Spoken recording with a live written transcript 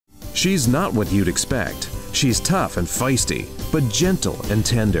She's not what you'd expect. She's tough and feisty, but gentle and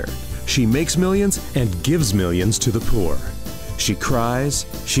tender. She makes millions and gives millions to the poor. She cries,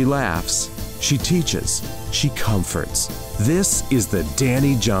 she laughs, she teaches, she comforts. This is the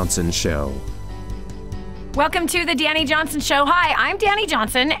Dani Johnson Show. Welcome to the Dani Johnson Show. Hi, I'm Dani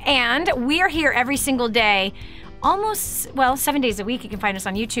Johnson, and we're here every single day, almost, 7 days a week. You can find us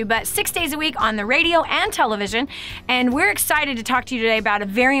on YouTube, but 6 days a week on the radio and television. And we're excited to talk to you today about a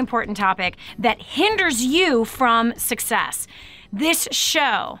very important topic that hinders you from success. This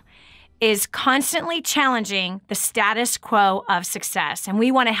show is constantly challenging the status quo of success, and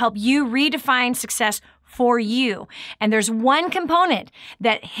we want to help you redefine success for you. And there's one component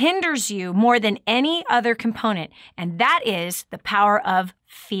that hinders you more than any other component, and that is the power of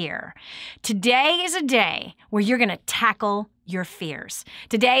fear. Today is a day where you're going to tackle your fears.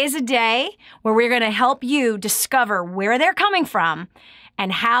 Today is a day where we're going to help you discover where they're coming from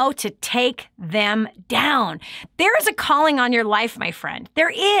and how to take them down. There is a calling on your life, my friend.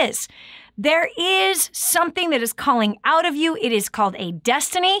 There is. There is something that is calling out of you. It is called a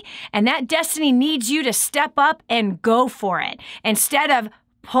destiny, and that destiny needs you to step up and go for it instead of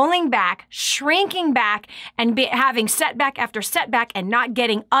pulling back, shrinking back, and having setback after setback and not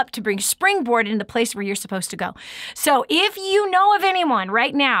getting up to bring springboard into the place where you're supposed to go. So if you know of anyone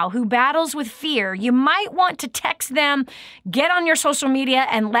right now who battles with fear, you might want to text them, get on your social media,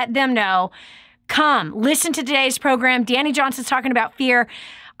 and let them know, come, listen to today's program. Dani Johnson's talking about fear.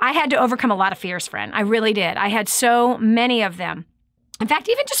 I had to overcome a lot of fears, friend. I really did. I had so many of them. In fact,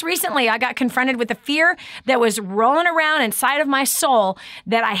 even just recently, I got confronted with a fear that was rolling around inside of my soul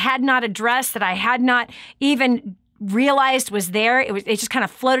that I had not addressed, that I had not even realized was there. It just kind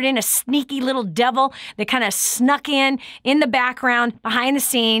of floated in, a sneaky little devil that kind of snuck in the background, behind the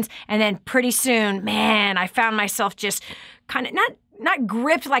scenes, and then pretty soon, man, I found myself just kind of not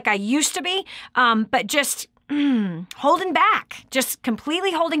gripped like I used to be, but just holding back, just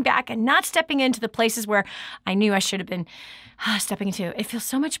completely holding back and not stepping into the places where I knew I should have been stepping into. It feels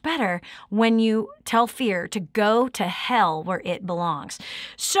so much better when you tell fear to go to hell where it belongs.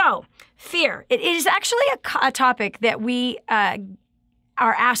 So, fear. It is actually a topic that we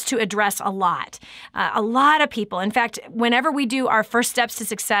are asked to address a lot. A lot of people. In fact, whenever we do our first steps to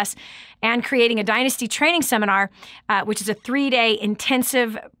success and creating a dynasty training seminar, which is a 3-day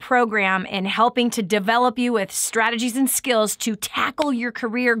intensive program in helping to develop you with strategies and skills to tackle your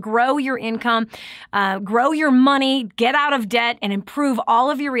career, grow your income, grow your money, get out of debt, and improve all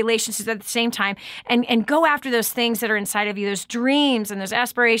of your relationships at the same time, and go after those things that are inside of you, those dreams and those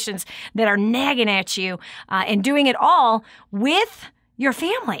aspirations that are nagging at you, and doing it all with your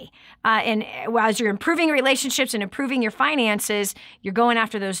family. And as you're improving relationships and improving your finances, you're going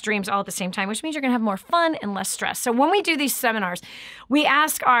after those dreams all at the same time, which means you're going to have more fun and less stress. So when we do these seminars, we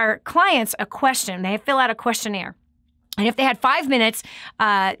ask our clients a question. They fill out a questionnaire. And if they had 5 minutes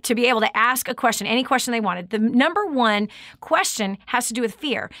to be able to ask a question, any question they wanted, the number one question has to do with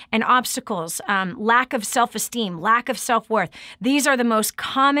fear and obstacles, lack of self-esteem, lack of self-worth. These are the most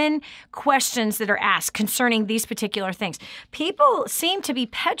common questions that are asked concerning these particular things. People seem to be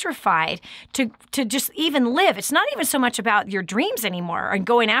petrified to just even live. It's not even so much about your dreams anymore and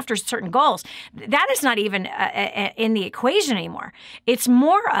going after certain goals. That is not even in the equation anymore. It's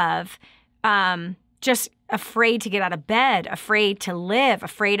more of just afraid to get out of bed, afraid to live,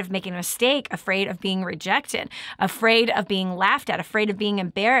 afraid of making a mistake, afraid of being rejected, afraid of being laughed at, afraid of being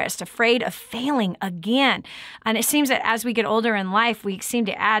embarrassed, afraid of failing again. And it seems that as we get older in life, we seem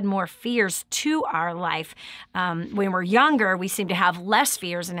to add more fears to our life. When we're younger, we seem to have less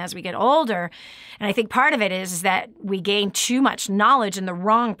fears, and as we get older, and I think part of it is that we gain too much knowledge in the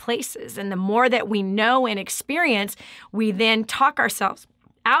wrong places. And the more that we know and experience, we then talk ourselves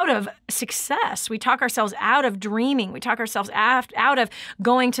out of success. We talk ourselves out of dreaming. We talk ourselves out of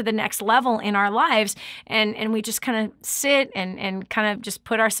going to the next level in our lives. And we just kind of sit and kind of just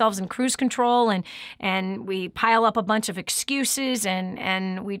put ourselves in cruise control, and we pile up a bunch of excuses,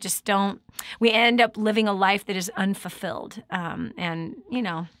 and we just don't, we end up living a life that is unfulfilled. And, you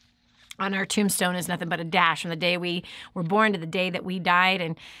know, on our tombstone is nothing but a dash from the day we were born to the day that we died,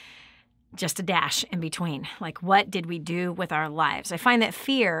 and just a dash in between. Like, what did we do with our lives? I find that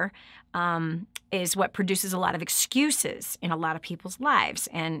fear is what produces a lot of excuses in a lot of people's lives.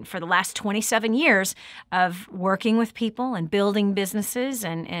 And for the last 27 years of working with people and building businesses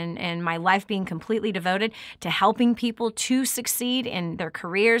and my life being completely devoted to helping people to succeed in their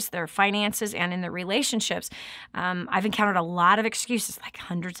careers, their finances, and in their relationships, I've encountered a lot of excuses, like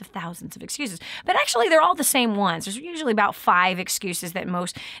hundreds of thousands of excuses. But actually, they're all the same ones. There's usually about 5 excuses that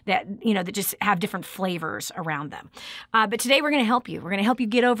that just have different flavors around them. But today we're going to help you. We're going to help you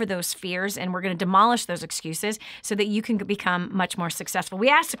get over those fears, and we're going to demolish those excuses so that you can become much more successful. We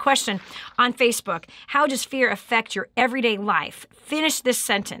asked a question on Facebook: how does fear affect your everyday life? Finish this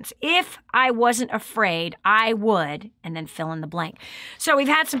sentence. If I wasn't afraid, I would, and then fill in the blank. So we've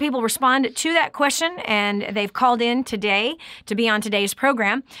had some people respond to that question, and they've called in today to be on today's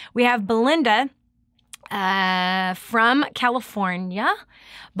program. We have Belinda from California.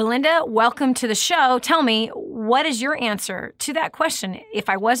 Belinda, welcome to the show. Tell me, what is your answer to that question? If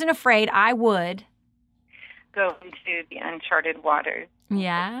I wasn't afraid, I would go into the uncharted waters.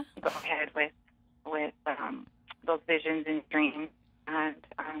 Yeah. Go ahead with those visions and dreams and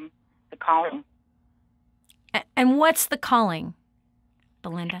the calling. And what's the calling,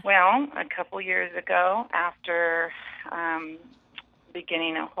 Belinda? Well, a couple years ago, after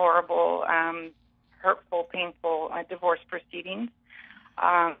beginning a horrible, hurtful, painful divorce proceedings,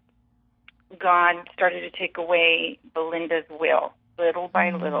 God started to take away Belinda's will, little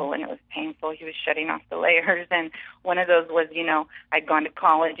by little, and it was painful. He was shutting off the layers, and one of those was, I'd gone to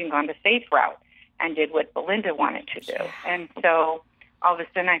college and gone the safe route and did what Belinda wanted to do. And so all of a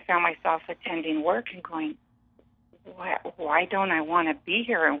sudden I found myself attending work and going, why don't I want to be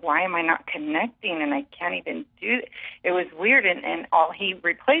here, and why am I not connecting, and I can't even do it. It was weird, and all he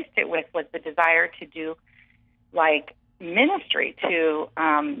replaced it with was the desire to do, like, ministry, to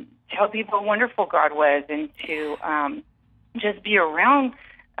tell people how wonderful God was, and to just be around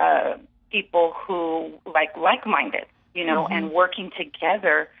people who like-minded, and working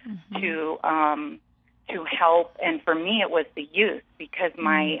together to help. And for me, it was the youth, because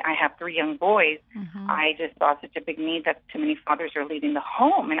I have 3 young boys. I just saw such a big need that too many fathers are leaving the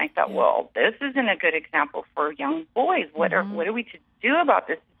home, and I thought, well, this isn't a good example for young boys. What are we to do about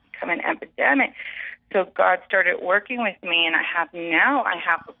this? It's become an epidemic. So God started working with me, and I have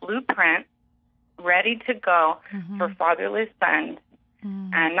a blueprint ready to go for fatherless sons.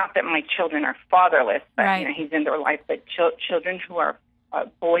 And not that my children are fatherless, but he's in their life, but children who are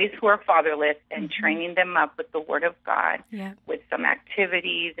boys who are fatherless, and training them up with the Word of God, with some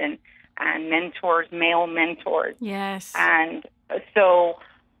activities and mentors, male mentors. Yes. And so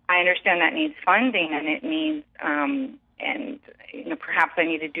I understand that needs funding, and it needs, perhaps I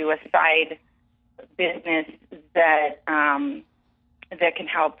need to do a side business that can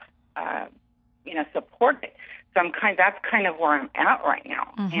help, support it. So that's kind of where I'm at right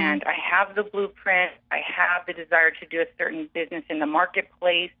now. And I have the blueprint. I have the desire to do a certain business in the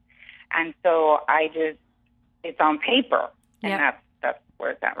marketplace. And so it's on paper. And that's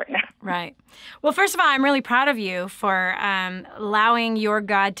where it's at right now. Right. Well, first of all, I'm really proud of you for allowing your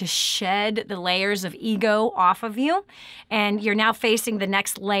God to shed the layers of ego off of you. And you're now facing the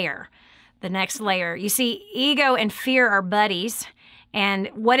next layer. You see, ego and fear are buddies. And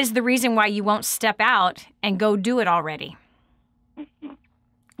what is the reason why you won't step out and go do it already?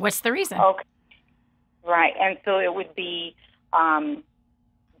 What's the reason? Okay. Right. And so it would be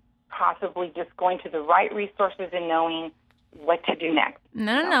possibly just going to the right resources and knowing what to do next.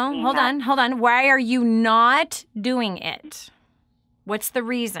 No. Hold on. Why are you not doing it? What's the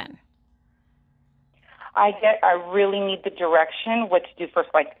reason? I really need the direction, what to do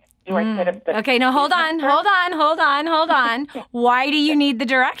first, do I set up the... Okay, no, hold on. Why do you need the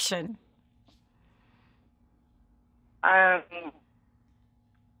direction? So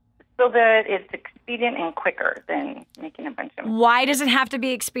that it's expedient and quicker than making a bunch of... Why does it have to be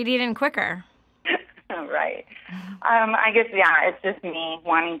expedient and quicker? Right. I guess, it's just me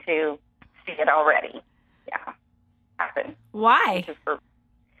wanting to see it already. Yeah, happen. Why?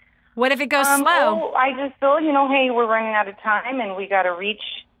 What if it goes slow? I just feel, hey, we're running out of time, and we got to reach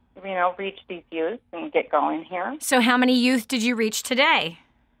these youth and get going here. So how many youth did you reach today?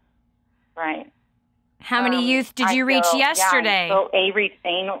 Right. How many youth did you reach yesterday? So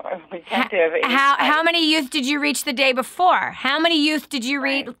retentive. How many youth did you reach the day before? How many youth did you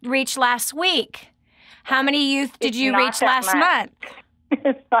reach last week? How many youth did you reach last month?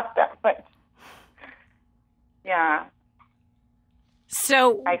 It's not that much. Yeah.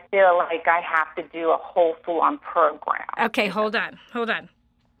 So I feel like I have to do a whole full-on program. Okay, hold on.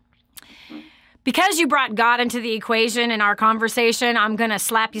 Because you brought God into the equation in our conversation, I'm going to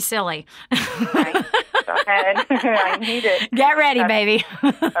slap you silly. Right. Go ahead. I need it. Get ready, baby.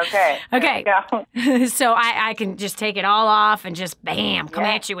 Okay. Okay. Go. So I can just take it all off and just bam, come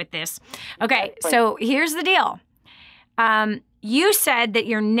at you with this. Okay. Exactly. So here's the deal. You said that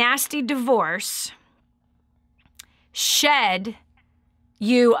your nasty divorce shed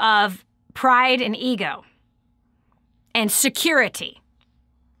you of pride and ego and security,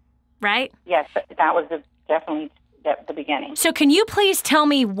 right? Yes, that was definitely the beginning. So can you please tell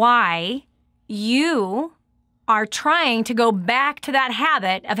me why you are trying to go back to that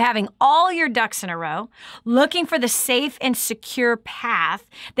habit of having all your ducks in a row, looking for the safe and secure path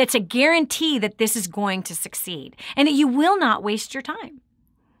that's a guarantee that this is going to succeed and that you will not waste your time?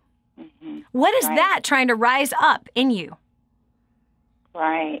 Mm-hmm. What is Right. that trying to rise up in you?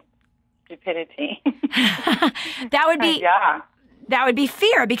 Right. Stupidity. That would be Yeah. that would be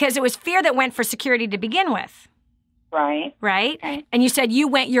fear, because it was fear that went for security to begin with. Right. Right? Okay. And you said you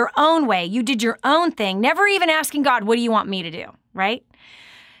went your own way. You did your own thing, never even asking God, what do you want me to do? Right?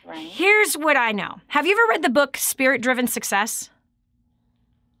 Right. Here's what I know. Have you ever read the book Spirit Driven Success?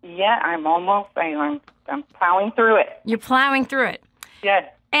 Yeah, I'm plowing through it. You're plowing through it.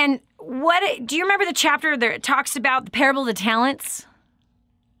 Yes. And do you remember the chapter that talks about the parable of the talents?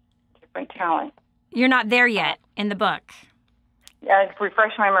 Different talent. You're not there yet in the book. Yeah,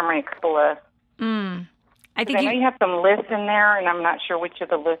 refresh my memory a couple of. I I think know you have some lists in there, and I'm not sure which of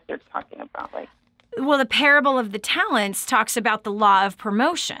the lists they're talking about. Well, the parable of the talents talks about the law of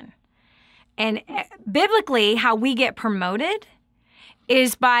promotion. And biblically, how we get promoted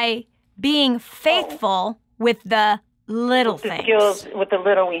is by being faithful with the little the things. skills with the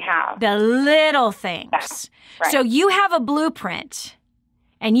little we have. The little things. Right. So you have a blueprint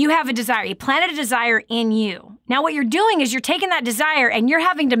and you have a desire. You planted a desire in you. Now what you're doing is you're taking that desire and you're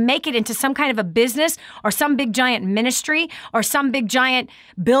having to make it into some kind of a business or some big giant ministry or some big giant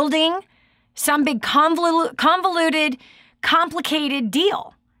building, some big convoluted, complicated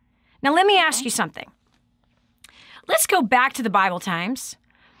deal. Now let me ask you something. Let's go back to the Bible times.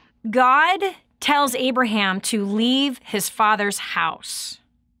 God tells Abraham to leave his father's house,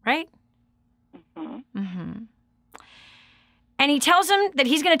 right? And he tells him that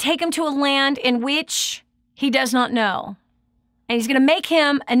he's going to take him to a land in which he does not know. And he's going to make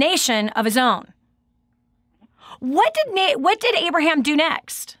him a nation of his own. What did Abraham do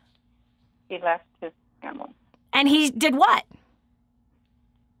next? He left his family. And he did what?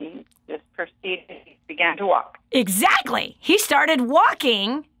 He just proceeded. He began to walk Exactly. He started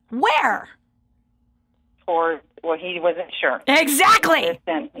walking where? towards. Well, he wasn't sure. Exactly.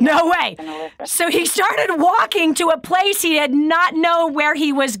 Listen. No way. Gonna listen. So he started walking to a place he did not know where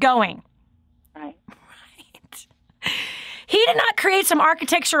he was going. Right. He did not create some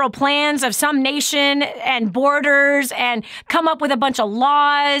architectural plans of some nation and borders and come up with a bunch of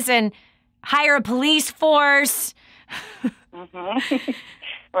laws and hire a police force,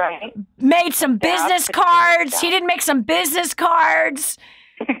 Right. made some business cards. He didn't make some business cards.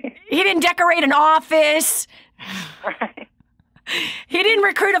 He didn't decorate an office. Right. He didn't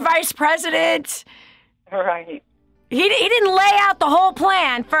recruit a vice president. Right. He didn't lay out the whole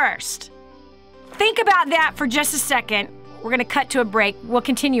plan first. Think about that for just a second. We're going to cut to a break. We'll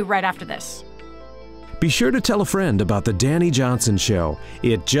continue right after this. Be sure to tell a friend about the Dani Johnson Show.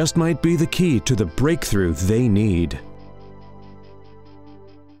 It just might be the key to the breakthrough they need.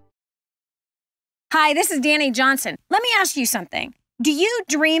 Hi, this is Dani Johnson. Let me ask you something. Do you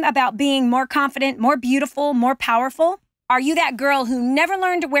dream about being more confident, more beautiful, more powerful? Are you that girl who never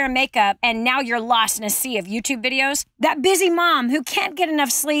learned to wear makeup and now you're lost in a sea of YouTube videos? That busy mom who can't get enough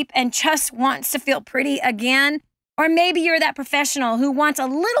sleep and just wants to feel pretty again? Or maybe you're that professional who wants a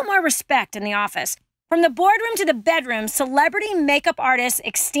little more respect in the office. From the boardroom to the bedroom, celebrity makeup artist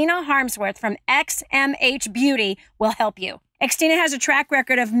Xtina Harmsworth from XMH Beauty will help you. Xtina has a track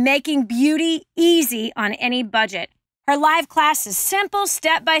record of making beauty easy on any budget. Her live classes, simple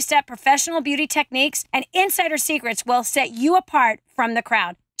step-by-step professional beauty techniques and insider secrets will set you apart from the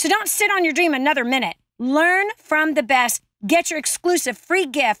crowd. So don't sit on your dream another minute. Learn from the best. Get your exclusive free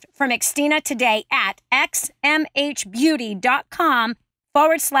gift from Xtina today at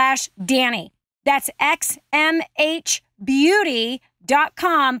xmhbeauty.com/Dani. That's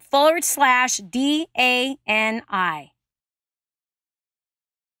xmhbeauty.com/DANI.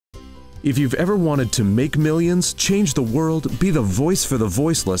 If you've ever wanted to make millions, change the world, be the voice for the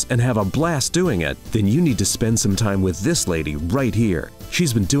voiceless, and have a blast doing it, then you need to spend some time with this lady right here.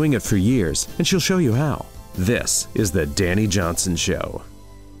 She's been doing it for years, and she'll show you how. This is the Dani Johnson Show.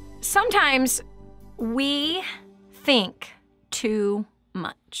 Sometimes we think too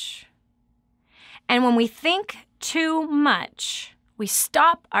much. And when we think too much, we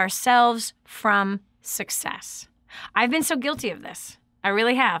stop ourselves from success. I've been so guilty of this. I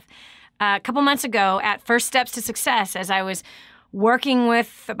really have. A couple months ago at First Steps to Success, as I was working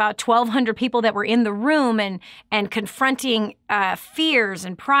with about 1,200 people that were in the room and confronting fears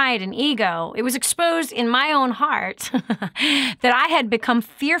and pride and ego, it was exposed in my own heart that I had become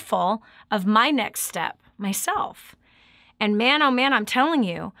fearful of my next step myself. And man, oh man, I'm telling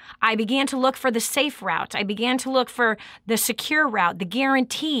you, I began to look for the safe route. I began to look for the secure route, the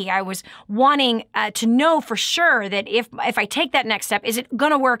guarantee. I was wanting to know for sure that if I take that next step, is it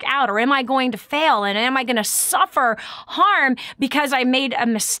going to work out, or am I going to fail? And am I going to suffer harm because I made a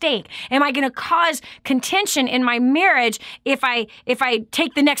mistake? Am I going to cause contention in my marriage if I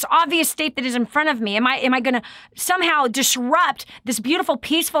take the next obvious step that is in front of me? Am I going to somehow disrupt this beautiful,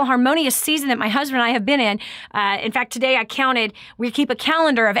 peaceful, harmonious season that my husband and I have been in? In fact, today we keep a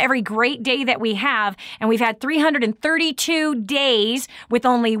calendar of every great day that we have, and we've had 332 days with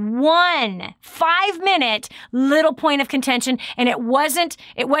only one 5-minute little point of contention, and it wasn't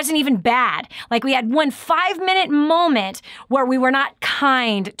even bad. Like, we had one 5-minute moment where we were not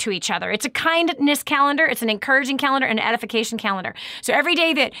kind to each other. It's a kindness calendar, it's an encouraging calendar, and an edification calendar. So every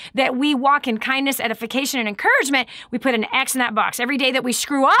day that we walk in kindness, edification, and encouragement, we put an X in that box. Every day that we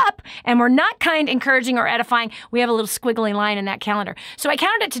screw up and we're not kind, encouraging, or edifying, we have a little squiggly line in that calendar. So I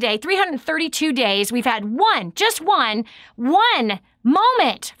counted it today, 332 days. We've had just one moment,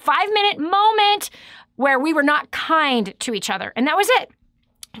 5-minute moment where we were not kind to each other. And that was it,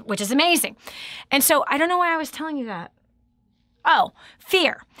 which is amazing. And so I don't know why I was telling you that. Oh,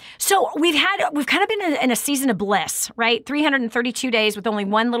 fear. So we've kind of been in a season of bliss, right? 332 days with only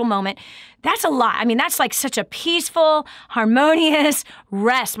one little moment. That's a lot. I mean, that's like such a peaceful, harmonious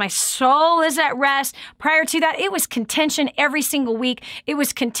rest. My soul is at rest. Prior to that, it was contention every single week. It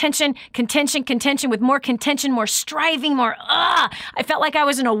was contention with more contention, more striving, more, I felt like I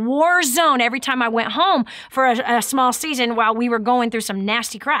was in a war zone every time I went home for a small season while we were going through some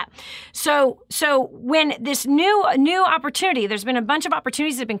nasty crap. So when this new opportunity, there's been a bunch of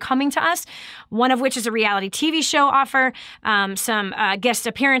opportunities that have been coming to us, one of which is a reality TV show offer, some guest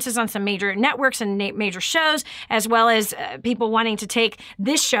appearances on some major networks and major shows, as well as people wanting to take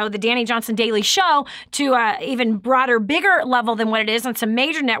this show, the Dani Johnson Daily Show, to even broader, bigger level than what it is on some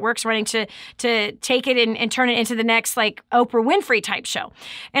major networks, wanting to take it and turn it into the next, like, Oprah Winfrey type show.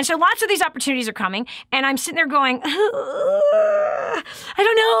 And so lots of these opportunities are coming, and I'm sitting there going, I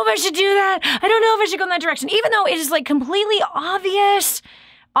don't know if I should do that. I don't know if I should go in that direction, even though it is like completely obvious,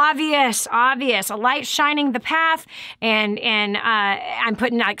 a light shining the path, and I'm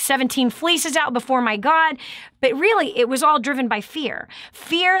putting like 17 fleeces out before my God. But really, it was all driven by fear.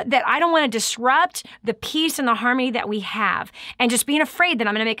 Fear that I don't want to disrupt the peace and the harmony that we have. And just being afraid that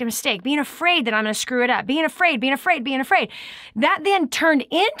I'm going to make a mistake. Being afraid that I'm going to screw it up. Being afraid. That then turned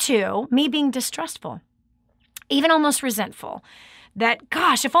into me being distrustful, even almost resentful. That,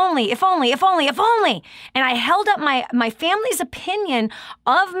 gosh, if only. And I held up my family's opinion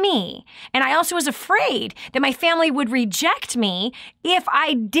of me. And I also was afraid that my family would reject me if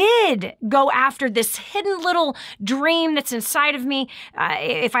I did go after this hidden little dream that's inside of me.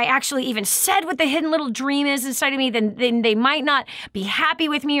 If I actually even said what the hidden little dream is inside of me, then they might not be happy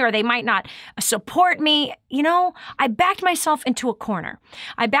with me, or they might not support me. You know, I backed myself into a corner.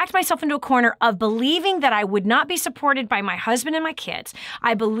 Of believing that I would not be supported by my husband and my kids.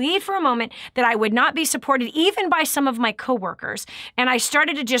 I believed for a moment that I would not be supported even by some of my coworkers. And I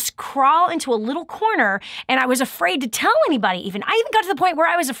started to just crawl into a little corner, and I was afraid to tell anybody even. I even got to the point where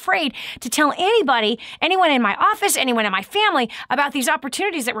I was afraid to tell anybody, anyone in my office, anyone in my family, about these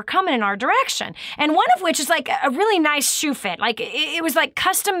opportunities that were coming in our direction. And one of which is like a really nice shoe fit. Like, it was like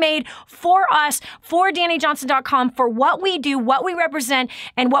custom made for us, for DaniJohnson.com, for what we do, what we represent,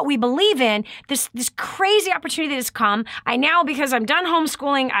 and what we believe in. This crazy opportunity that has come. I now, because I'm done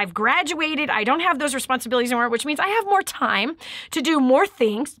homeschooling, I've graduated, I don't have those responsibilities anymore, which means I have more time to do more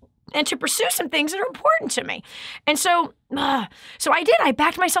things and to pursue some things that are important to me. And so I did. I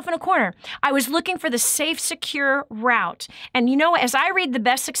backed myself in a corner. I was looking for the safe, secure route. And you know, as I read the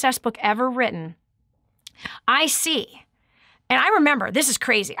best success book ever written, I see. And I remember, this is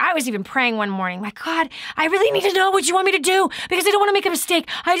crazy. I was even praying one morning, like, God, I really need to know what you want me to do, because I don't want to make a mistake.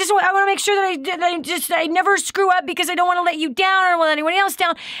 I want to make sure that I never screw up, because I don't want to let you down or let anyone else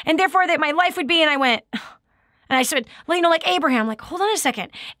down, and therefore that my life would be. And And I said, well, you know, like Abraham, like, hold on a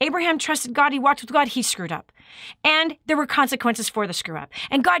second. Abraham trusted God. He walked with God. He screwed up. And there were consequences for the screw up.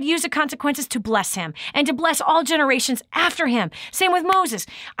 And God used the consequences to bless him and to bless all generations after him. Same with Moses.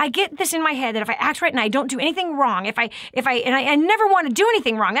 I get this in my head that if I act right and I don't do anything wrong, and I never want to do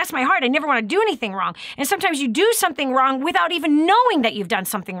anything wrong. That's my heart. I never want to do anything wrong. And sometimes you do something wrong without even knowing that you've done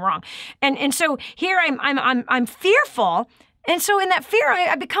something wrong. And so here I'm fearful. And so in that fear,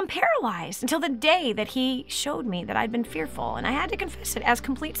 I become paralyzed until the day that he showed me that I'd been fearful. And I had to confess it as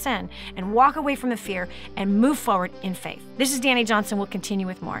complete sin and walk away from the fear and move forward in faith. This is Dani Johnson. We'll continue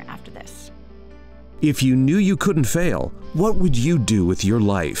with more after this. If you knew you couldn't fail, what would you do with your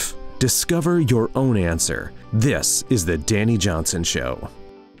life? Discover your own answer. This is the Dani Johnson Show.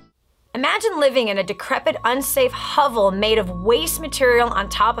 Imagine living in a decrepit, unsafe hovel made of waste material on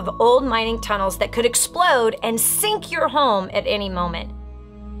top of old mining tunnels that could explode and sink your home at any moment.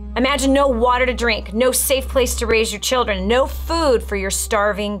 Imagine no water to drink, no safe place to raise your children, no food for your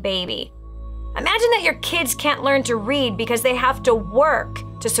starving baby. Imagine that your kids can't learn to read because they have to work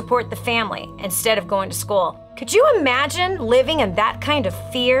to support the family instead of going to school. Could you imagine living in that kind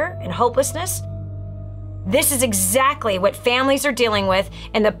of fear and hopelessness? This is exactly what families are dealing with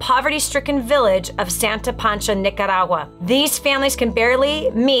in the poverty-stricken village of Santa Pancha, Nicaragua. These families can barely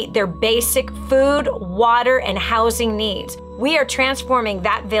meet their basic food, water, and housing needs. We are transforming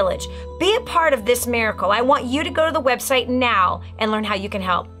that village. Be a part of this miracle. I want you to go to the website now and learn how you can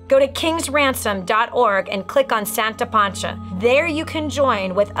help. Go to kingsransom.org and click on Santa Pancha. There you can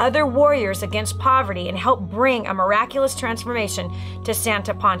join with other warriors against poverty and help bring a miraculous transformation to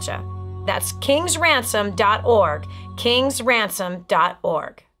Santa Pancha. That's kingsransom.org,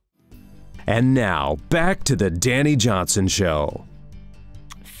 kingsransom.org. And now, back to the Dani Johnson Show.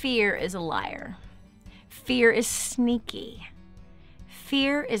 Fear is a liar. Fear is sneaky.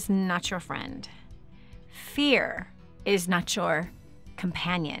 Fear is not your friend. Fear is not your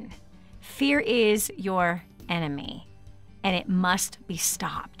companion. Fear is your enemy, and it must be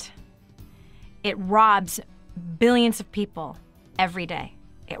stopped. It robs billions of people every day.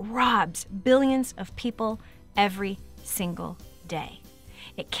 It robs billions of people every single day.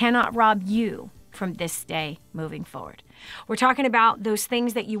 It cannot rob you from this day moving forward. We're talking about those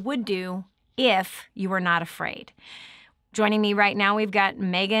things that you would do if you were not afraid. Joining me right now, we've got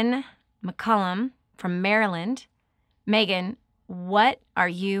Megan McCullum from Maryland. Megan, what are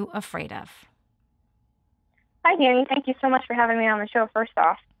you afraid of? Hi, Dani. Thank you so much for having me on the show, first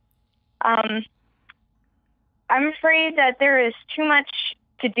off. I'm afraid that there is too much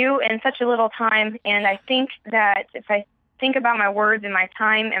to do in such a little time, and I think that if I think about my words and my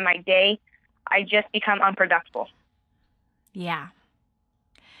time and my day, I just become unproductive. Yeah.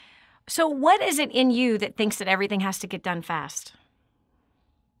 So what is it in you that thinks that everything has to get done fast?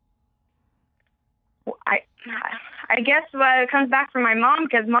 I guess it comes back from my mom,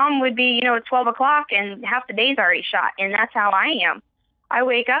 because mom would be, at 12 o'clock and half the day's already shot, and that's how I am. I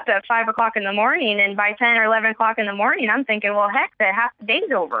wake up at 5 o'clock in the morning, and by 10 or 11 o'clock in the morning, I'm thinking, well, heck, that half the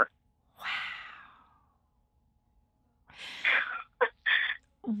day's over.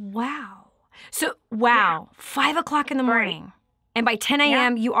 Wow. So, wow, yeah. 5 o'clock in the morning. Right. And by 10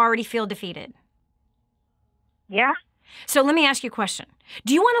 a.m., you already feel defeated. Yeah. So let me ask you a question.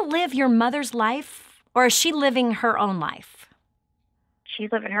 Do you want to live your mother's life, or is she living her own life?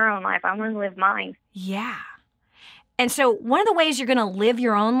 She's living her own life. I'm going to live mine. Yeah. And so one of the ways you're going to live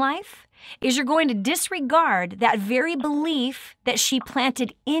your own life is you're going to disregard that very belief that she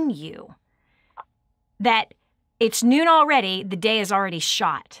planted in you, that it's noon already, the day is already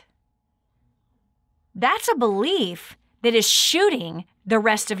shot. That's a belief that is shooting the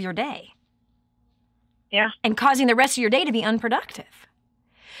rest of your day. Yeah. And causing the rest of your day to be unproductive.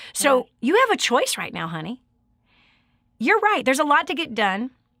 So you have a choice right now, honey. You're right. There's a lot to get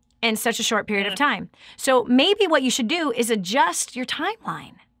done in such a short period of time. So maybe what you should do is adjust your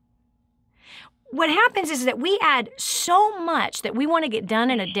timeline. What happens is that we add so much that we want to get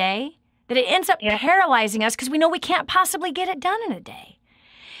done in a day that it ends up paralyzing us because we know we can't possibly get it done in a day.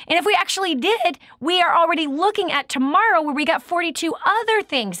 And if we actually did, we are already looking at tomorrow where we got 42 other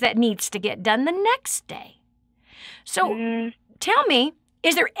things that needs to get done the next day. So tell me,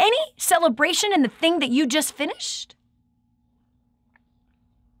 is there any celebration in the thing that you just finished?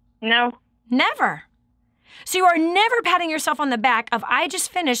 No. Never. So you are never patting yourself on the back of, I just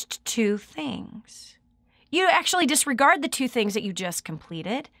finished 2 things. You actually disregard the 2 things that you just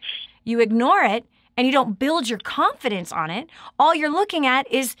completed. You ignore it, and you don't build your confidence on it. All you're looking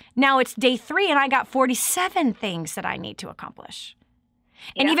at is, now it's day 3, and I got 47 things that I need to accomplish.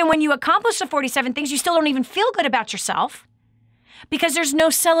 Yeah. And even when you accomplish the 47 things, you still don't even feel good about yourself because there's no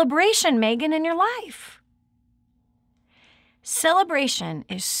celebration, Megan, in your life. Celebration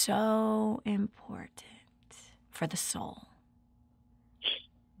is so important for the soul.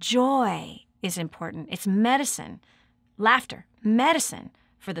 Joy is important. It's medicine. Laughter, medicine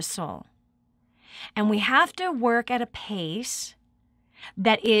for the soul. And we have to work at a pace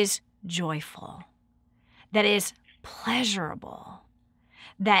that is joyful, that is pleasurable,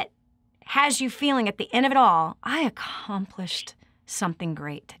 that has you feeling at the end of it all, I accomplished something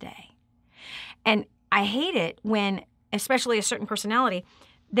great today. And I hate it when, especially a certain personality,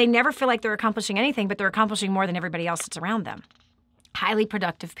 they never feel like they're accomplishing anything, but they're accomplishing more than everybody else that's around them. Highly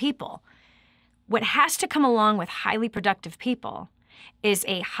productive people. What has to come along with highly productive people is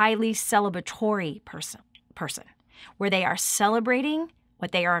a highly celebratory person, where they are celebrating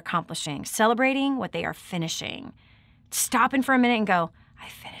what they are accomplishing, celebrating what they are finishing, stopping for a minute and go, I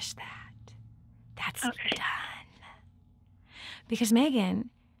finished that. That's Okay. done. Because Megan,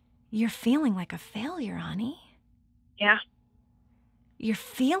 you're feeling like a failure, honey. Yeah. You're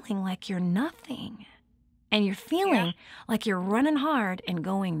feeling like you're nothing. And you're feeling like you're running hard and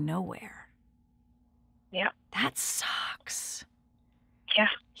going nowhere. Yeah. That sucks. Yeah.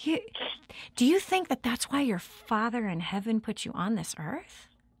 Do you think that that's why your Father in heaven put you on this earth?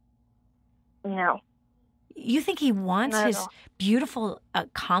 No. You think he wants Not at his all. beautiful,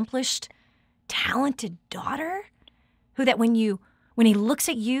 accomplished, talented daughter, who that when he looks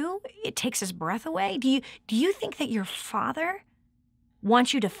at you, it takes his breath away? Do you think that your Father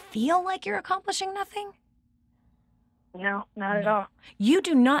wants you to feel like you're accomplishing nothing? No, not at all. You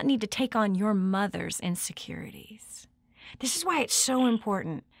do not need to take on your mother's insecurities. This is why it's so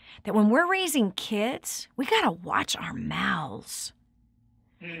important that when we're raising kids, we got to watch our mouths.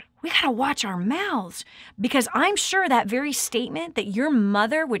 We got to watch our mouths, because I'm sure that very statement that your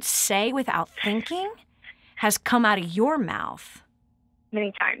mother would say without thinking has come out of your mouth.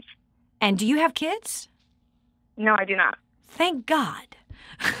 Many times. And do you have kids? No, I do not. Thank God.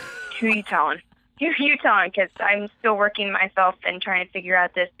 Who are you telling? Who are you telling? Because I'm still working myself and trying to figure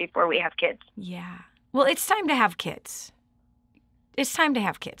out this before we have kids. Yeah. Well, it's time to have kids. It's time to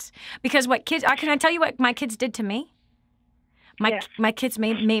have kids. Because can I tell you what my kids did to me? My kids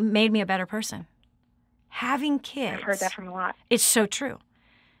made me a better person. Having kids. I've heard that from a lot. It's so true.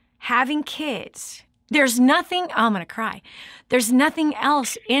 Having kids. There's nothing, I'm going to cry. There's nothing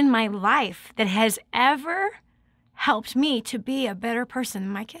else in my life that has ever helped me to be a better person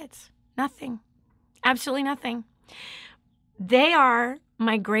than my kids. Nothing. Absolutely nothing. They are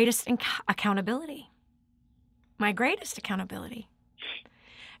my greatest accountability. My greatest accountability.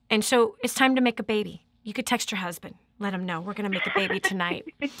 And so it's time to make a baby. You could text your husband. Let him know we're going to make a baby tonight.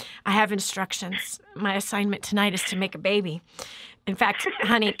 I have instructions. My assignment tonight is to make a baby. In fact,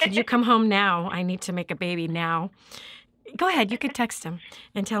 honey, could you come home now? I need to make a baby now. Go ahead. You could text him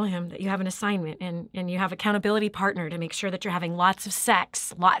and tell him that you have an assignment and you have accountability partner to make sure that you're having lots of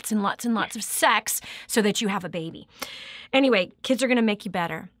sex, lots and lots and lots of sex so that you have a baby. Anyway, kids are going to make you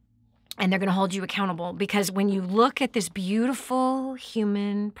better. And they're going to hold you accountable, because when you look at this beautiful,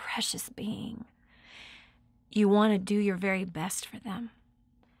 human, precious being, you want to do your very best for them.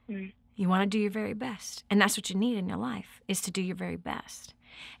 Mm. You want to do your very best. And that's what you need in your life, is to do your very best.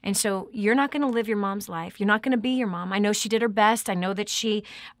 And so you're not going to live your mom's life. You're not going to be your mom. I know she did her best. I know that she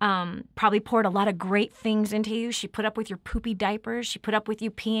probably poured a lot of great things into you. She put up with your poopy diapers. She put up with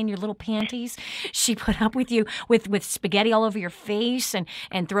you peeing your little panties. She put up with you with spaghetti all over your face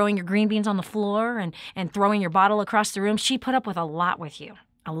and throwing your green beans on the floor and throwing your bottle across the room. She put up with a lot with you.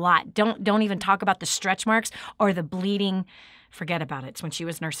 A lot. Don't even talk about the stretch marks or the bleeding. Forget about it. It's when she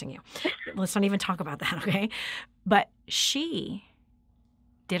was nursing you. Let's not even talk about that, okay? But she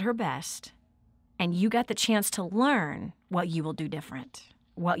did her best, and you got the chance to learn what you will do different,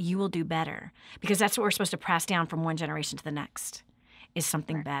 what you will do better, because that's what we're supposed to pass down from one generation to the next, is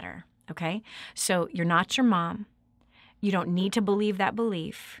something better, okay? So you're not your mom. You don't need to believe that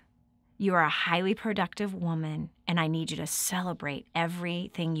belief. You are a highly productive woman, and I need you to celebrate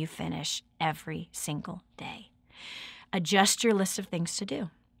everything you finish every single day. Adjust your list of things to do.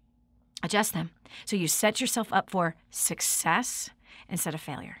 Adjust them. So you set yourself up for success instead of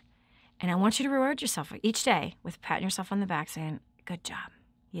failure. And I want you to reward yourself each day with patting yourself on the back saying, good job.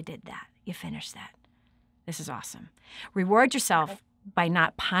 You did that. You finished that. This is awesome. Reward yourself by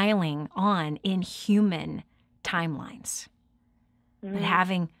not piling on inhuman timelines, but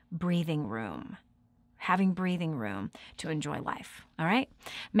having breathing room to enjoy life. All right?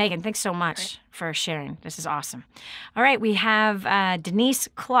 Megan, thanks so much for sharing. This is awesome. All right, we have Denise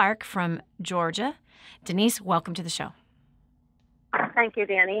Clark from Georgia. Denise, welcome to the show. Thank you,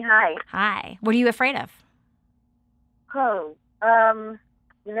 Dani. Hi. Hi. What are you afraid of? Oh,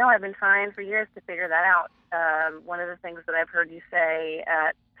 I've been trying for years to figure that out. One of the things that I've heard you say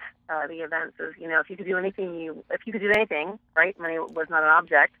at the events is, if you could do anything, right? Money was not an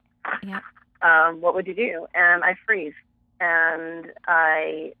object. Yeah. What would you do? And I freeze. And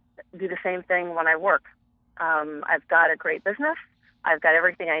I do the same thing when I work. I've got a great business. I've got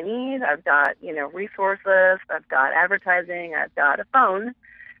everything I need. I've got, resources. I've got advertising. I've got a phone.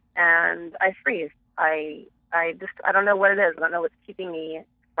 And I freeze. I don't know what it is. I don't know what's keeping me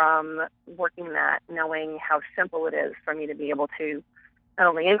from working that, knowing how simple it is for me to be able to not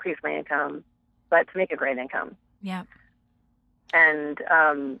only increase my income, but to make a great income. Yeah. And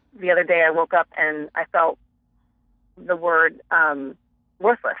the other day I woke up and I felt the word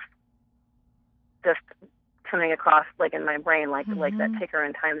worthless just coming across like in my brain, like that ticker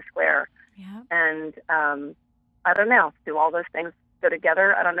in Times Square. Yeah. And I don't know, do all those things go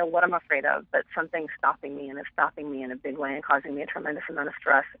together? I don't know what I'm afraid of, but something's stopping me, and it's stopping me in a big way and causing me a tremendous amount of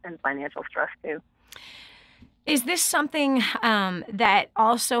stress and financial stress too. Is this something that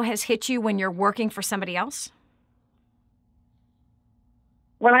also has hit you when you're working for somebody else?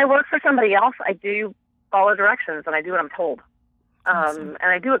 When I work for somebody else, I do follow directions and I do what I'm told. Awesome.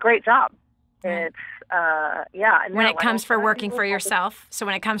 And I do a great job. Right. It's, yeah. When it comes for working for yourself,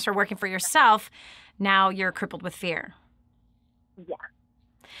 now you're crippled with fear. Yeah.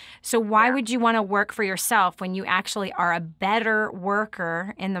 So why would you want to work for yourself when you actually are a better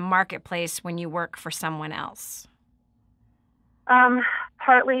worker in the marketplace when you work for someone else?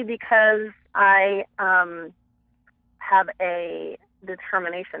 Partly because I have a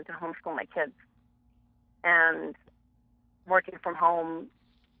determination to homeschool my kids, and working from home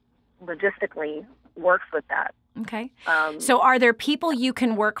logistically works with that. Okay. So are there people you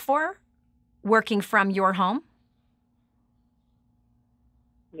can work for working from your home?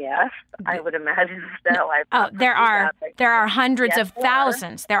 Yes, I would imagine so. There are hundreds of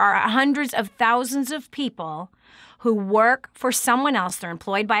thousands. There are hundreds of thousands of people who work for someone else. They're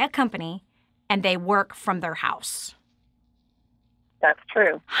employed by a company, and they work from their house. That's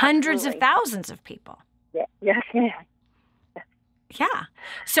true. Hundreds of thousands of people. Yeah. Yes. Yeah. Yeah.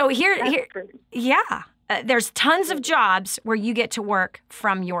 So here, yeah. There's tons of jobs where you get to work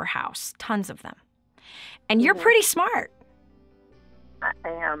from your house. Tons of them. And you're pretty smart. I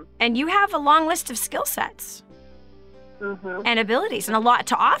am. And you have a long list of skill sets and abilities and a lot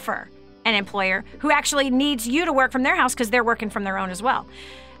to offer an employer who actually needs you to work from their house because they're working from their own as well.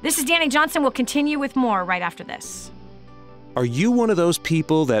 This is Dani Johnson. We'll continue with more right after this. Are you one of those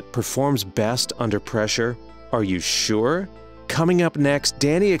people that performs best under pressure? Are you sure? Coming up next,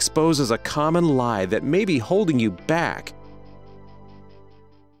 Dani exposes a common lie that may be holding you back.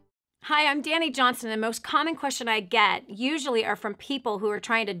 Hi, I'm Dani Johnson. The most common question I get usually are from people who are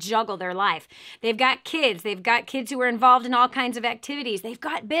trying to juggle their life. They've got kids who are involved in all kinds of activities. They've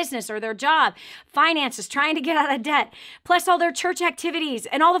got business or their job, finances, trying to get out of debt, plus all their church activities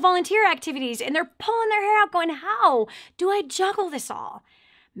and all the volunteer activities. And they're pulling their hair out going, how do I juggle this all?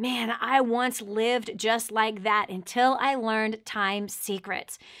 Man, I once lived just like that until I learned Time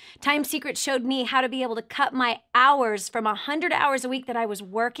Secrets. Time Secrets showed me how to be able to cut my hours from 100 hours a week that I was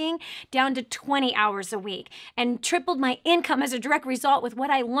working down to 20 hours a week and tripled my income as a direct result with what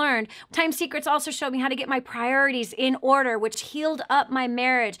I learned. Time Secrets also showed me how to get my priorities in order, which healed up my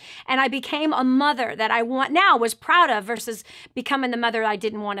marriage. And I became a mother that I was proud of versus becoming the mother I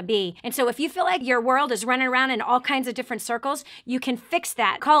didn't want to be. And so if you feel like your world is running around in all kinds of different circles, you can fix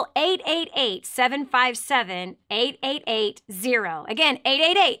that. Call 888-757-8880. Again,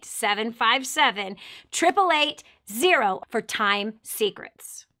 888-757-8880 for Time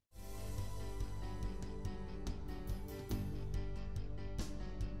Secrets.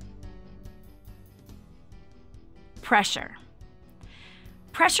 Pressure.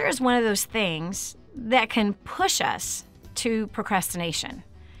 Pressure is one of those things that can push us to procrastination.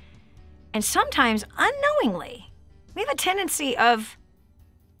 And sometimes unknowingly, we have a tendency of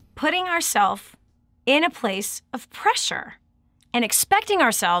putting ourselves in a place of pressure and expecting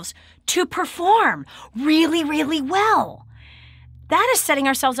ourselves to perform really, really well. That is setting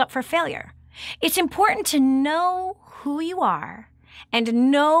ourselves up for failure. It's important to know who you are and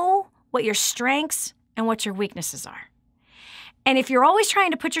know what your strengths and what your weaknesses are. And if you're always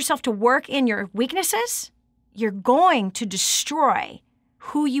trying to put yourself to work in your weaknesses, you're going to destroy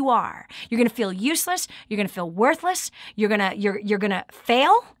who you are. You're going to feel useless. You're going to feel worthless. You're going to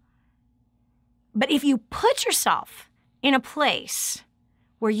fail. But if you put yourself in a place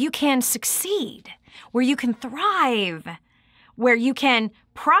where you can succeed, where you can thrive, where you can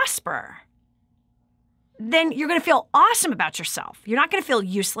prosper, then you're going to feel awesome about yourself. You're not going to feel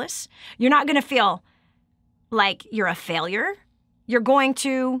useless. You're not going to feel like you're a failure. you're going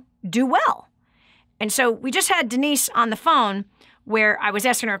to do well. And so we just had Denise on the phone where I was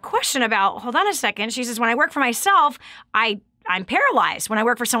asking her a question about, hold on a second. She says, when I work for myself, I'm paralyzed. When I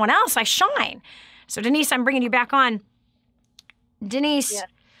work for someone else, I shine. So Denise, I'm bringing you back on. Denise, yes.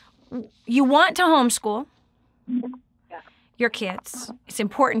 You want to homeschool your kids. It's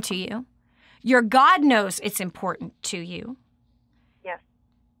important to you. Your God knows it's important to you. Yes.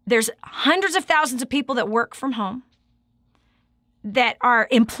 There's hundreds of thousands of people that work from home that are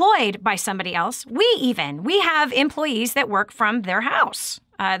employed by somebody else. We have employees that work from their house,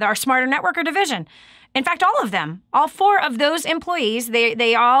 our Smarter Networker division. In fact, all of them, all 4 of those employees,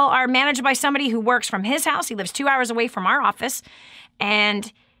 they all are managed by somebody who works from his house. He lives 2 hours away from our office,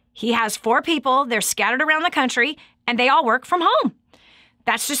 and he has 4 people. They're scattered around the country, and they all work from home.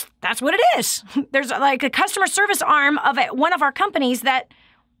 That's what it is. There's like a customer service arm of one of our companies that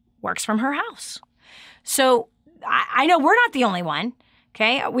works from her house. So I know we're not the only one,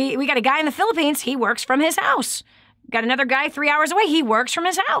 okay? We got a guy in the Philippines. He works from his house. Got another guy 3 hours away. He works from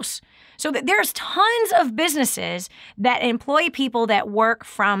his house. So there's tons of businesses that employ people that work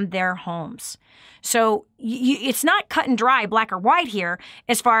from their homes. So it's not cut and dry, black or white here,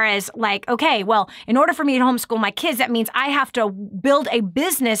 as far as like, okay, well, in order for me to homeschool my kids, that means I have to build a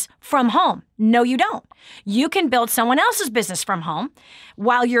business from home. No, you don't. You can build someone else's business from home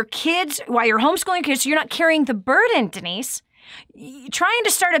while you're homeschooling kids, so you're not carrying the burden, Denise. Trying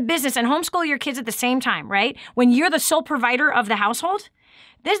to start a business and homeschool your kids at the same time, right? When you're the sole provider of the household,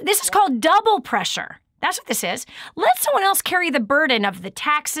 this is called double pressure. That's what this is. Let someone else carry the burden of the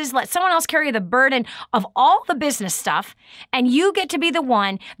taxes. Let someone else carry the burden of all the business stuff. And you get to be the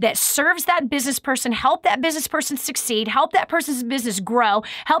one that serves that business person, help that business person succeed, help that person's business grow,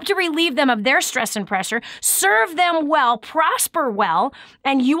 help to relieve them of their stress and pressure, serve them well, prosper well,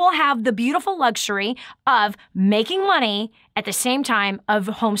 and you will have the beautiful luxury of making money at the same time of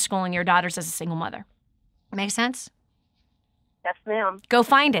homeschooling your daughters as a single mother. Make sense? Yes, ma'am. Go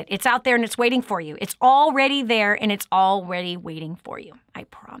find it. It's out there and it's waiting for you. It's already there and it's already waiting for you. I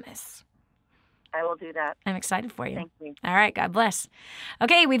promise. I will do that. I'm excited for you. Thank you. All right. God bless.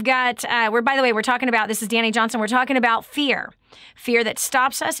 Okay. We've got, by the way, we're talking about, this is Dani Johnson. We're talking about fear. Fear that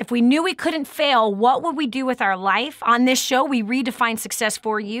stops us. If we knew we couldn't fail, what would we do with our life? On this show, we redefine success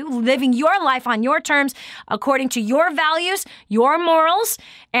for you, living your life on your terms, according to your values, your morals,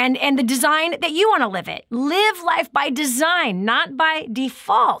 and the design that you want to live it. Live life by design, not by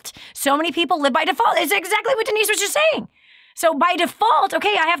default. So many people live by default. It's exactly what Denise was just saying. So by default,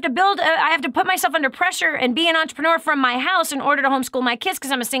 okay, I have to put myself under pressure and be an entrepreneur from my house in order to homeschool my kids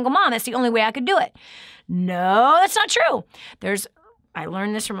because I'm a single mom. That's the only way I could do it. No, that's not true. I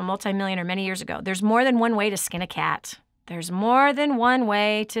learned this from a multi-millionaire many years ago. There's more than one way to skin a cat. There's more than one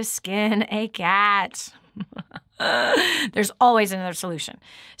way to skin a cat. There's always another solution.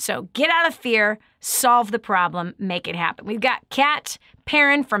 So get out of fear, solve the problem, make it happen. We've got Kat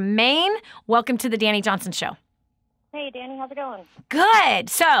Perrin from Maine. Welcome to the Dani Johnson Show. Hey, Dani, how's it going? Good.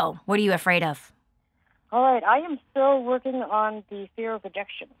 So, what are you afraid of? All right, I am still working on the fear of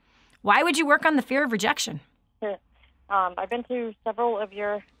rejection. Why would you work on the fear of rejection? I've been to several of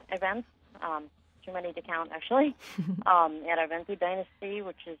your events, too many to count, actually. And I've been through Dynasty,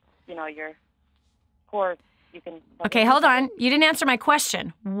 which is, your course. You can. Okay, hold on. You didn't answer my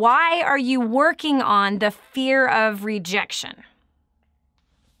question. Why are you working on the fear of rejection?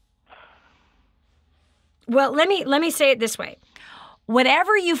 Well, let me say it this way.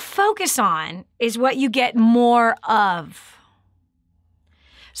 Whatever you focus on is what you get more of.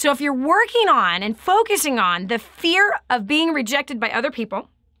 So if you're working on and focusing on the fear of being rejected by other people,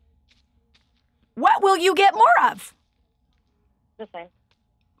 what will you get more of? The same.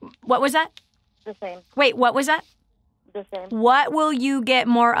 What was that? The same. Wait, what was that? The same. What will you get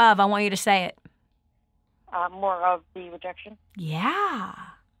more of? I want you to say it. More of the rejection. Yeah.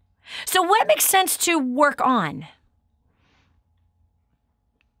 So what makes sense to work on?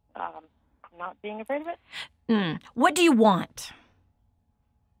 Not being afraid of it. What do you want?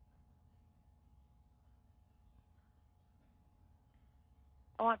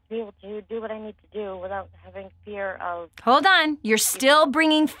 I want to be able to do what I need to do without having fear of... Hold on. You're still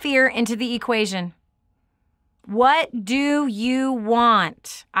bringing fear into the equation. What do you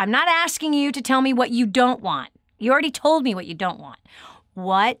want? I'm not asking you to tell me what you don't want. You already told me what you don't want.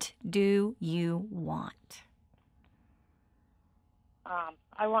 What do you want?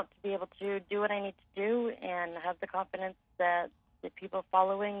 I want to be able to do what I need to do and have the confidence that the people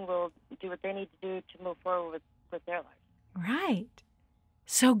following will do what they need to do to move forward with their lives. Right.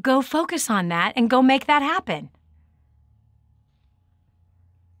 So go focus on that and go make that happen.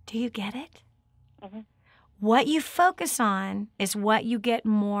 Do you get it? Mm-hmm. What you focus on is what you get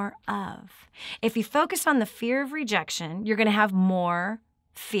more of. If you focus on the fear of rejection, you're going to have more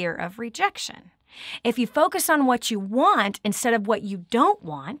fear of rejection. If you focus on what you want instead of what you don't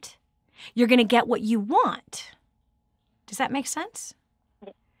want, you're going to get what you want. Does that make sense?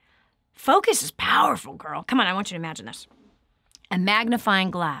 Focus is powerful, girl. Come on, I want you to imagine this. A magnifying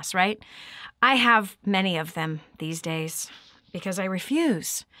glass, right? I have many of them these days because I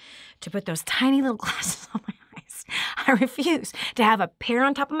refuse to put those tiny little glasses on my eyes. I refuse to have a pair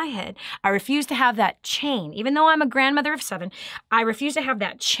on top of my head. I refuse to have that chain. Even though I'm a grandmother of 7, I refuse to have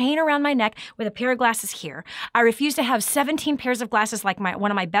that chain around my neck with a pair of glasses here. I refuse to have 17 pairs of glasses like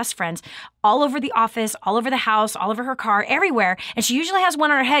one of my best friends all over the office, all over the house, all over her car, everywhere. And she usually has one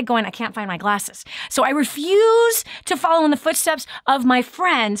on her head going, I can't find my glasses. So I refuse to follow in the footsteps of my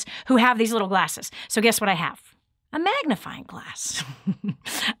friends who have these little glasses. So guess what I have? A magnifying glass.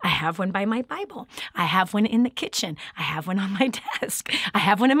 I have one by my Bible. I have one in the kitchen. I have one on my desk. I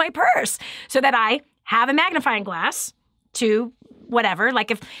have one in my purse so that I have a magnifying glass to whatever.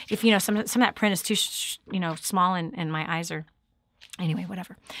 Like if you know, some of that print is too, small and my eyes are, anyway,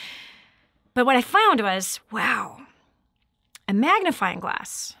 whatever. But what I found was, wow, a magnifying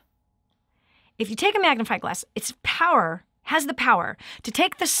glass. If you take a magnifying glass, its power has the power to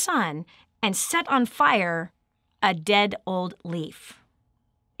take the sun and set on fire a dead old leaf.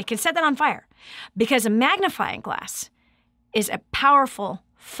 It can set that on fire because a magnifying glass is a powerful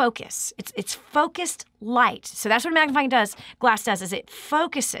focus. It's focused light. So that's what a magnifying glass does is it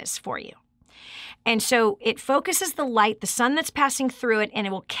focuses for you. And so it focuses the light, the sun that's passing through it, and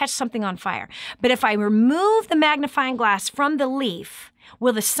it will catch something on fire. But if I remove the magnifying glass from the leaf,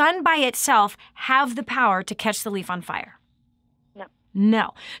 will the sun by itself have the power to catch the leaf on fire? No.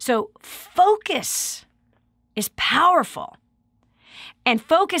 No. So focus is powerful. And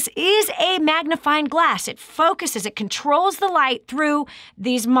focus is a magnifying glass. It focuses, it controls the light through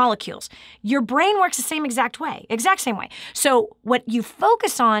these molecules. Your brain works the same exact same way. So what you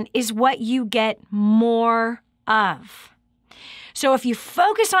focus on is what you get more of. So if you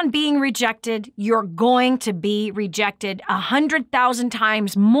focus on being rejected, you're going to be rejected 100,000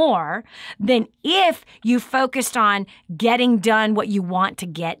 times more than if you focused on getting done what you want to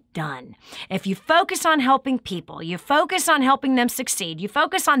get done. If you focus on helping people, you focus on helping them succeed, you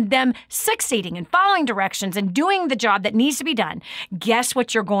focus on them succeeding and following directions and doing the job that needs to be done, guess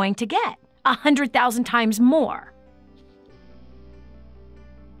what you're going to get? 100,000 times more.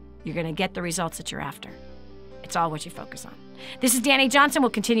 You're going to get the results that you're after. It's all what you focus on. This is Dani Johnson.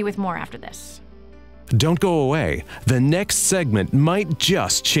 We'll continue with more after this. Don't go away. The next segment might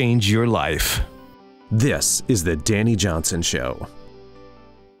just change your life. This is the Dani Johnson Show.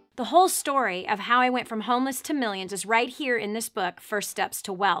 The whole story of how I went from homeless to millions is right here in this book, First Steps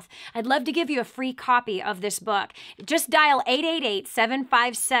to Wealth. I'd love to give you a free copy of this book. Just dial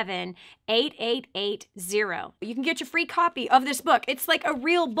 888-757-8880. You can get your free copy of this book. It's like a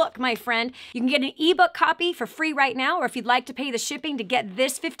real book, my friend. You can get an ebook copy for free right now, or if you'd like to pay the shipping to get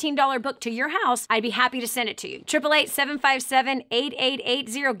this $15 book to your house, I'd be happy to send it to you.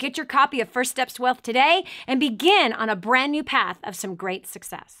 888-757-8880. Get your copy of First Steps to Wealth today and begin on a brand new path of some great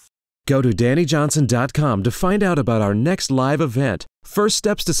success. Go to DaniJohnson.com to find out about our next live event. First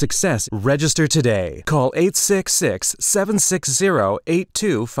Steps to Success. Register today. Call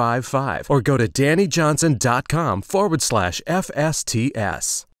 866-760-8255 or go to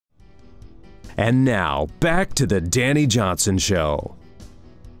DaniJohnson.com/FSTS. And now, back to the Dani Johnson Show.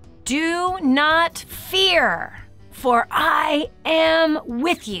 Do not fear, for I am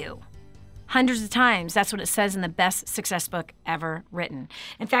with you. Hundreds of times, that's what it says in the best success book ever written.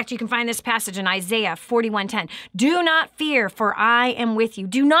 In fact, you can find this passage in Isaiah 41:10. Do not fear, for I am with you.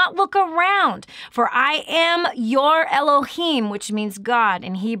 Do not look around, for I am your Elohim, which means God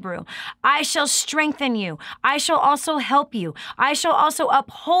in Hebrew. I shall strengthen you. I shall also help you. I shall also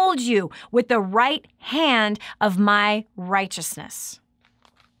uphold you with the right hand of my righteousness.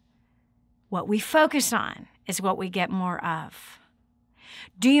 What we focus on is what we get more of.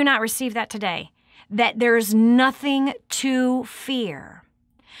 Do you not receive that today? That there is nothing to fear.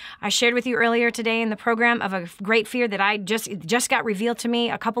 I shared with you earlier today in the program of a great fear that I just got revealed to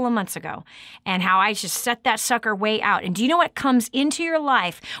me a couple of months ago, and how I just set that sucker way out. And do you know what comes into your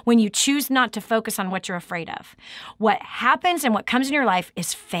life when you choose not to focus on what you're afraid of? What happens and what comes in your life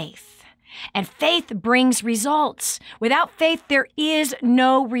is faith. And faith brings results. Without faith, there is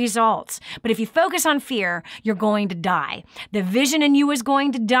no results. But if you focus on fear, you're going to die. The vision in you is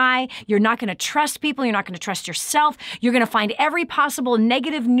going to die. You're not going to trust people. You're not going to trust yourself. You're going to find every possible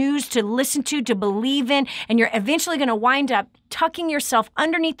negative news to listen to believe in, and you're eventually going to wind up tucking yourself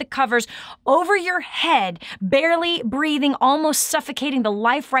underneath the covers over your head, barely breathing, almost suffocating the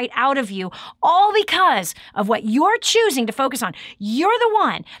life right out of you, all because of what you're choosing to focus on. You're the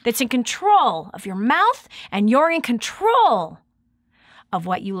one that's in control of your mouth, and you're in control of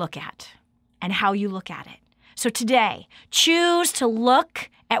what you look at and how you look at it. So today, choose to look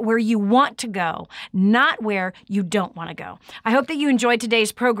at where you want to go, not where you don't want to go. I hope that you enjoyed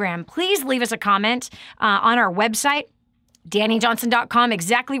today's program. Please leave us a comment on our website, DaniJohnson.com,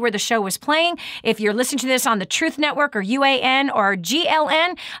 exactly where the show was playing. If you're listening to this on the Truth Network or UAN or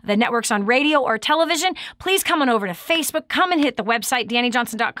GLN, the networks on radio or television, please come on over to Facebook. Come and hit the website,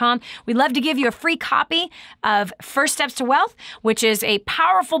 DaniJohnson.com. We'd love to give you a free copy of First Steps to Wealth, which is a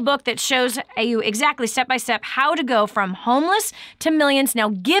powerful book that shows you exactly step-by-step how to go from homeless to millions, now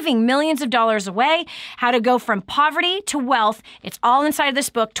giving millions of dollars away, how to go from poverty to wealth. It's all inside of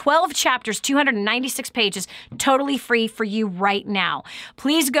this book, 12 chapters, 296 pages, totally free for you right now.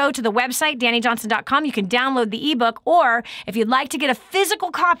 Please go to the website, DaniJohnson.com. You can download the ebook, or if you'd like to get a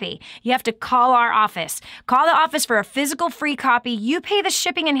physical copy, you have to call our office. Call the office for a physical free copy. You pay the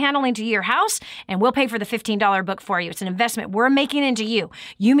shipping and handling to your house, and we'll pay for the $15 book for you. It's an investment we're making into you.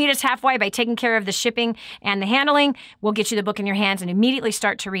 You meet us halfway by taking care of the shipping and the handling. We'll get you the book in your hands and immediately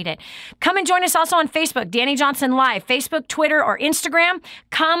start to read it. Come and join us also on Facebook, Dani Johnson Live, Facebook, Twitter, or Instagram.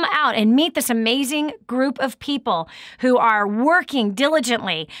 Come out and meet this amazing group of people who are working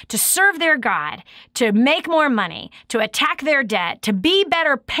diligently to serve their God, to make more money, to attack their debt, to be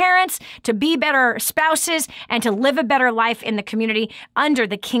better parents, to be better spouses, and to live a better life in the community under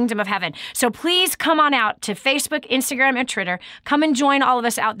the kingdom of heaven. So please come on out to Facebook, Instagram, and Twitter. Come and join all of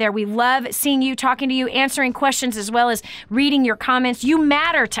us out there. We love seeing you, talking to you, answering questions, as well as reading your comments. You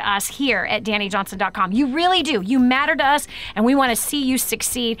matter to us here at DaniJohnson.com. You really do. You matter to us, and we want to see you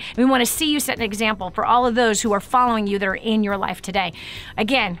succeed. We want to see you set an example for all of those who are following you that are in your life today.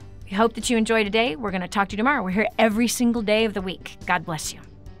 Again, we hope that you enjoy today. We're going to talk to you tomorrow. We're here every single day of the week. God bless you.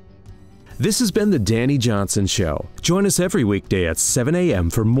 This has been the Dani Johnson Show. Join us every weekday at 7 a.m.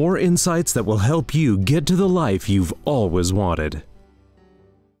 for more insights that will help you get to the life you've always wanted.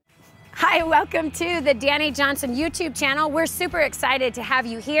 Hi, welcome to the Dani Johnson YouTube channel. We're super excited to have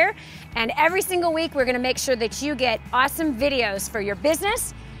you here. And every single week, we're going to make sure that you get awesome videos for your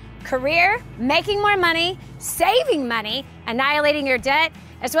business, career, making more money, saving money, annihilating your debt,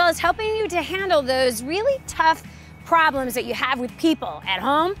 as well as helping you to handle those really tough problems that you have with people at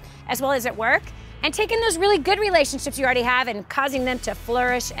home as well as at work, and taking those really good relationships you already have and causing them to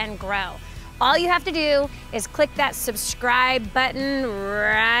flourish and grow. All you have to do is click that subscribe button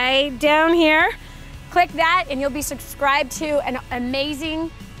right down here. Click that and you'll be subscribed to an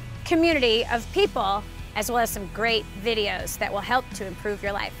amazing community of people, as well as some great videos that will help to improve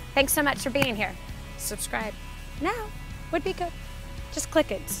your life. Thanks so much for being here. Subscribe now would be good. Just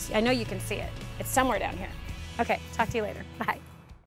click it. I know you can see it. It's somewhere down here. Okay, talk to you later. Bye.